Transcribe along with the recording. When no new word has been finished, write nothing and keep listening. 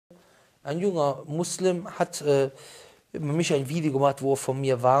Ein junger Muslim hat über mich ein Video gemacht, wo er von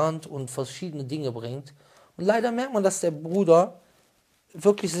mir warnt und verschiedene Dinge bringt. Und leider merkt man, dass der Bruder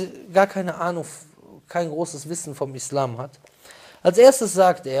wirklich gar keine Ahnung, kein großes Wissen vom Islam hat. Als erstes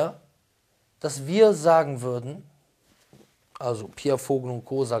sagt er, dass wir sagen würden, also Pierre Vogel und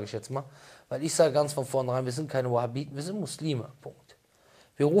Co. sage ich jetzt mal, weil ich sage ganz von vornherein, wir sind keine Wahhabiten, wir sind Muslime, Punkt.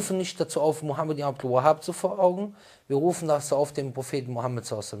 Wir rufen nicht dazu auf, Mohammed ibn Abdel Wahab zu folgen, wir rufen dazu auf, dem Propheten Mohammed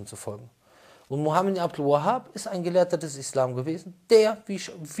zu folgen. Und Mohammed ibn Abdel Wahab ist ein Gelehrter des Islam gewesen, der,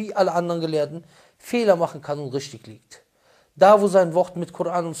 wie alle anderen Gelehrten, Fehler machen kann und richtig liegt. Da, wo sein Wort mit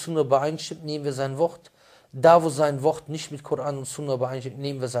Koran und Sunna übereinstimmt, nehmen wir sein Wort. Da, wo sein Wort nicht mit Koran und Sunna übereinstimmt,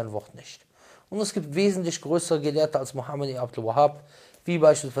 nehmen wir sein Wort nicht. Und es gibt wesentlich größere Gelehrte als Mohammed ibn Abdel Wahab, wie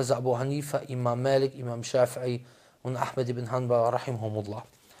beispielsweise Abu Hanifa, Imam Malik, Imam Shafi'i und Ahmed ibn Hanbal, rahimahumullah,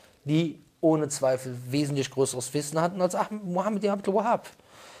 die ohne Zweifel wesentlich größeres Wissen hatten als Mohammed ibn Abdel Wahab.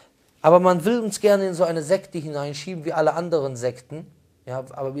 Aber man will uns gerne in so eine Sekte hineinschieben, wie alle anderen Sekten, ja,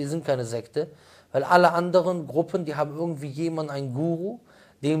 aber wir sind keine Sekte, weil alle anderen Gruppen, die haben irgendwie jemanden, einen Guru,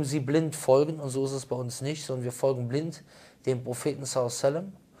 dem sie blind folgen, und so ist es bei uns nicht, sondern wir folgen blind dem Propheten sallallahu alaihi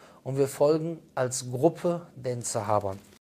wasallam und wir folgen als Gruppe den Sahabern.